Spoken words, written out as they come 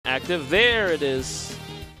active. There it is.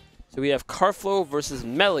 So we have Carflow versus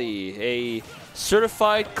Meli, a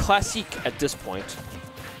certified classique at this point.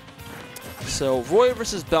 So Roy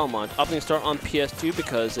versus Belmont, opting to start on PS2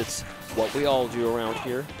 because it's what we all do around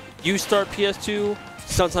here. You start PS2,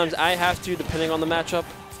 sometimes I have to, depending on the matchup.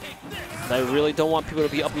 I really don't want people to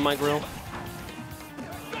be up in my grill.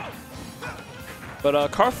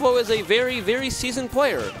 But Carflow is a very, very seasoned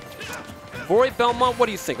player. Roy Belmont, what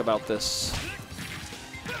do you think about this?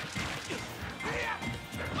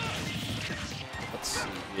 Let's see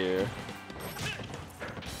here.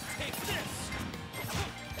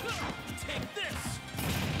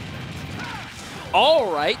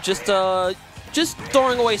 All right, just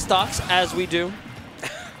throwing away stocks as we do.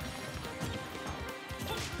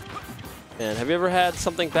 Man, have you ever had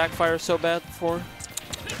something backfire so bad before?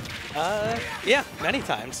 Yeah, many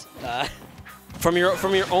times. From your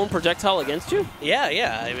own projectile against you?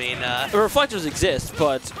 Yeah. I mean, the reflectors exist,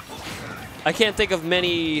 but I can't think of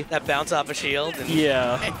many that bounce off a shield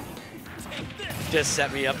and just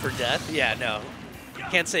set me up for death. Yeah, no,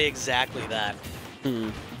 can't say exactly that.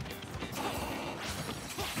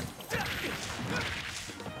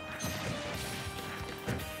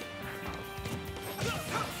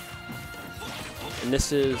 And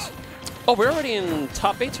this is... Oh, we're already in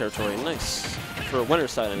top 8 territory. Nice. For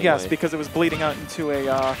winner's side anyway. Yes, because it was bleeding out into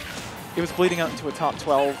a top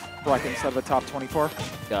 12 bracket instead of a top 24.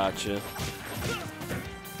 Gotcha.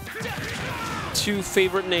 2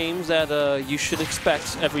 favorite names that you should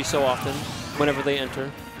expect every so often whenever they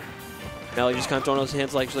enter. Meli just kind of throwing those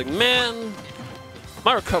hands like, she's like, man,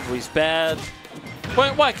 my recovery's bad.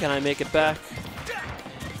 Why can't I make it back?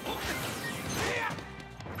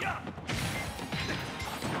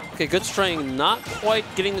 Okay, good straying, not quite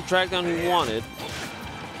getting the drag down he wanted.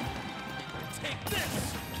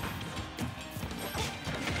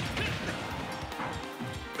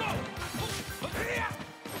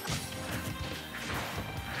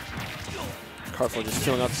 Carflow just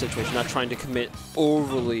feeling out the situation, not trying to commit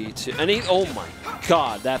overly to any. Oh my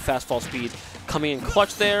god, that fast fall speed coming in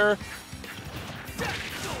clutch there.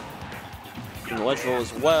 And the ledge roll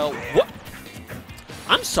as well. What?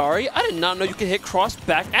 I'm sorry, I did not know you could hit cross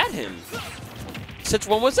back at him. Since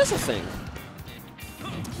when was this a thing?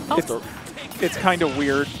 It's kind of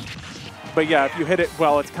weird. But yeah, if you hit it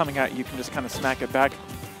while it's coming at you, you can just kind of smack it back.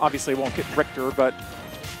 Obviously, it won't hit Richter, but...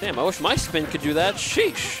 Damn, I wish my spin could do that.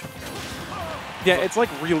 Sheesh. Yeah, it's like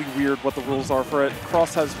really weird what the rules are for it.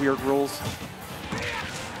 Cross has weird rules.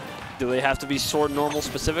 Do they have to be sword normal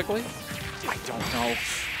specifically? I don't know.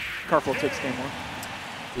 Carflow takes game 1.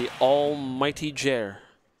 The almighty Jer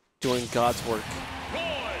doing God's work.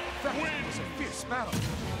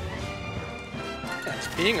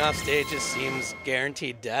 Being off stage just seems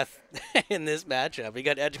guaranteed death in this matchup. He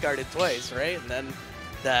got edge guarded twice, right? And then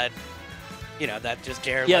that, you know, that just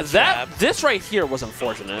Jer. Yeah, this right here was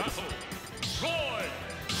unfortunate.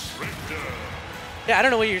 Yeah, I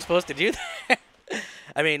don't know what you're supposed to do there.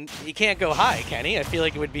 I mean, you can't go high, can he? I feel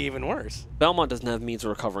like it would be even worse. Belmont doesn't have means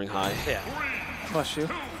of recovering high. Yeah. Bless you.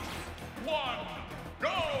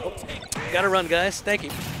 Gotta run, guys. Thank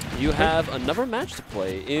you. You have another match to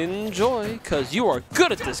play. Enjoy, because you are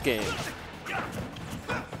good at this game.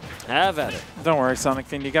 Have at it. Don't worry,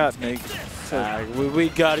 Sonicfiend. You got me. We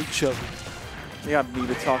got each other. You got me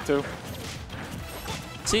to talk to.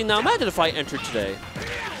 See, now imagine if I entered today.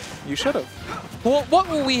 You should have. Well, what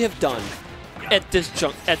would we have done at this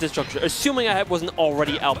juncture, assuming I wasn't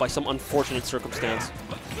already out by some unfortunate circumstance?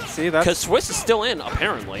 See, that's... Because Swiss is still in,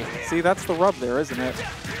 apparently. See, that's the rub there, isn't it?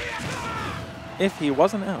 If he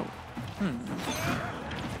wasn't out.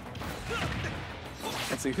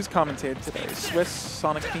 Let's see, who's commentated today? Swiss,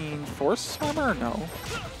 Sonicfiend, Force Armor? No.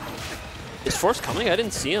 Is Force coming? I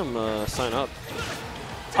didn't see him sign up.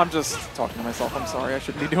 I'm just talking to myself. I'm sorry. I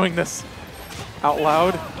shouldn't be doing this out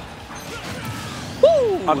loud.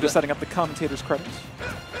 Woo! I'm just setting up the commentators' credits.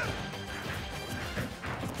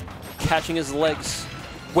 Catching his legs,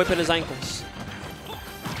 whipping his ankles.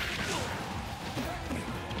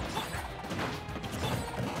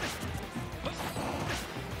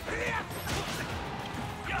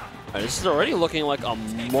 Right, this is already looking like a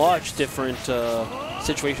much different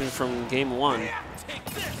situation from game 1.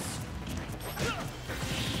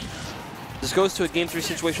 This goes to a game 3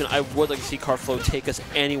 situation. I would like to see Carflow take us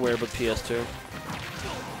anywhere but PS2.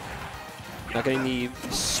 Not getting the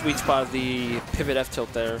sweet spot of the pivot F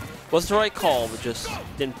tilt there. Was the right call, but just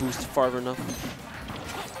didn't boost far enough.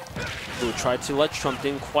 Ooh, tried to ledge trump,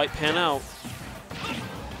 didn't quite pan out.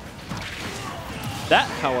 That,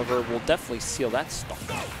 however, will definitely seal that stock.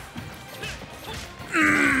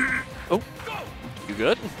 Oh, you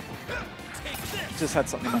good? just had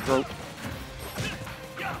something in my throat.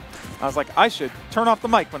 I was like, I should turn off the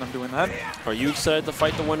mic when I'm doing that. Are you excited to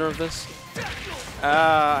fight the winner of this?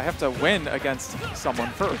 I have to win against someone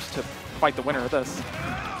first to fight the winner of this.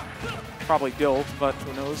 Probably Dill, but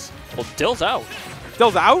who knows? Well, Dill's out.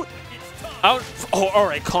 Dill's out? Out? Oh, all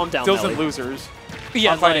right, calm down, Dill's Meli. in losers.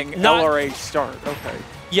 Yeah, I'm fighting like, not, LRA start. Okay.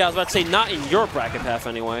 Yeah, I was about to say, not in your bracket path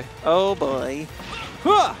anyway. Oh boy.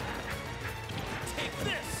 Huh!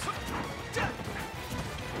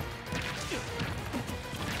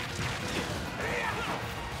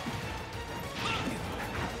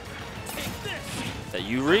 That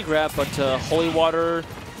you regrab, but Holy Water...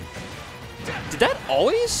 Did that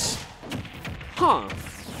always? Huh.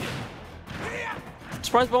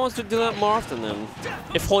 Surprised Bones to do that more often then.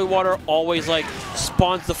 If Holy Water always like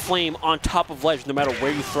spawns the flame on top of ledge no matter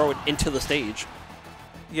where you throw it into the stage.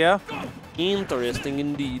 Yeah. Interesting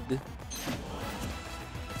indeed.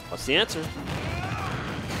 What's the answer?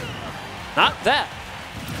 Not that.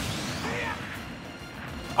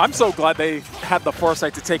 I'm so glad they had the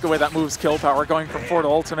foresight to take away that move's kill power going from 4 to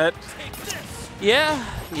ultimate. Yeah,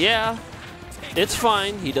 yeah. It's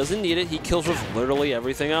fine. He doesn't need it. He kills with literally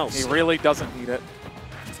everything else. He really doesn't need it.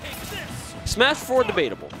 Smash 4,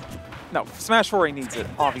 debatable. No, Smash 4 he needs it,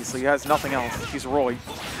 obviously. He has nothing else. He's Roy.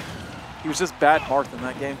 He was just bad Marth in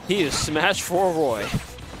that game. He is Smash 4 Roy.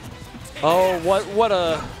 Oh,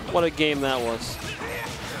 what a game that was.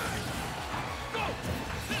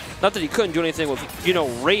 Not that he couldn't do anything with, you know,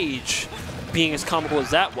 Rage being as comical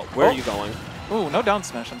as that. Where are you going? Ooh, no down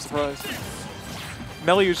smash. I'm surprised.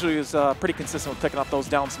 Meli usually is pretty consistent with picking up those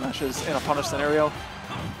down smashes in a punish scenario.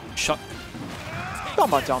 Shut.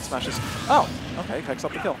 Belmont down smashes. Oh, okay, picks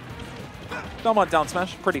up the kill. Belmont down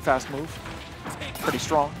smash, pretty fast move. Pretty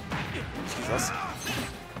strong. Jesus.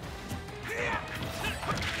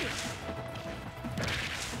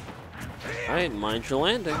 All right, mind your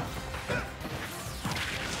landing.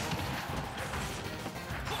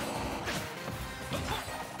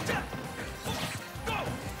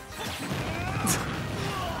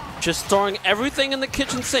 Just throwing everything in the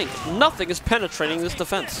kitchen sink. Nothing is penetrating this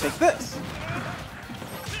defense. Take this.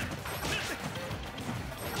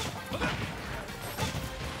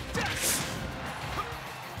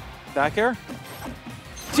 Back air?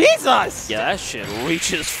 Jesus! Yeah, that shit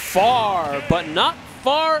reaches far, but not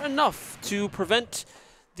far enough to prevent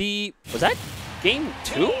the... Was that game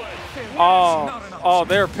 2? Oh,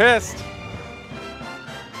 they're pissed.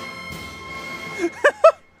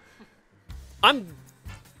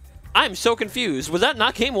 I'm so confused. Was that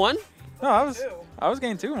not game 1? No, I was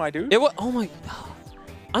game 2, my dude. It was. Oh my.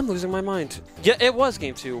 I'm losing my mind. Yeah, it was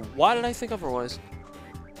game 2. Why did I think otherwise?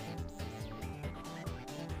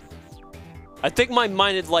 I think my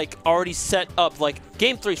mind had like already set up like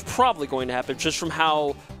game 3 is probably going to happen just from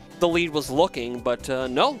how the lead was looking, but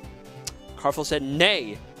no. Carful said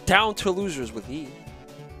nay. Down to losers with E.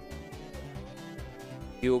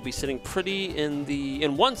 He will be sitting pretty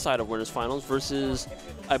in one side of winners finals versus,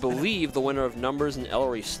 I believe, the winner of numbers and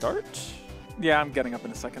LRE start. Yeah, I'm getting up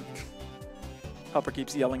in a second. Helper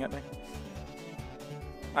keeps yelling at me.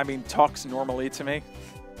 I mean, talks normally to me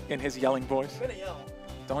in his yelling voice.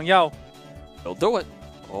 Don't yell. He'll do it.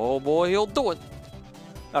 Oh boy, he'll do it.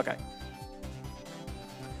 Okay.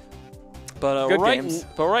 But Good games.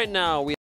 right now we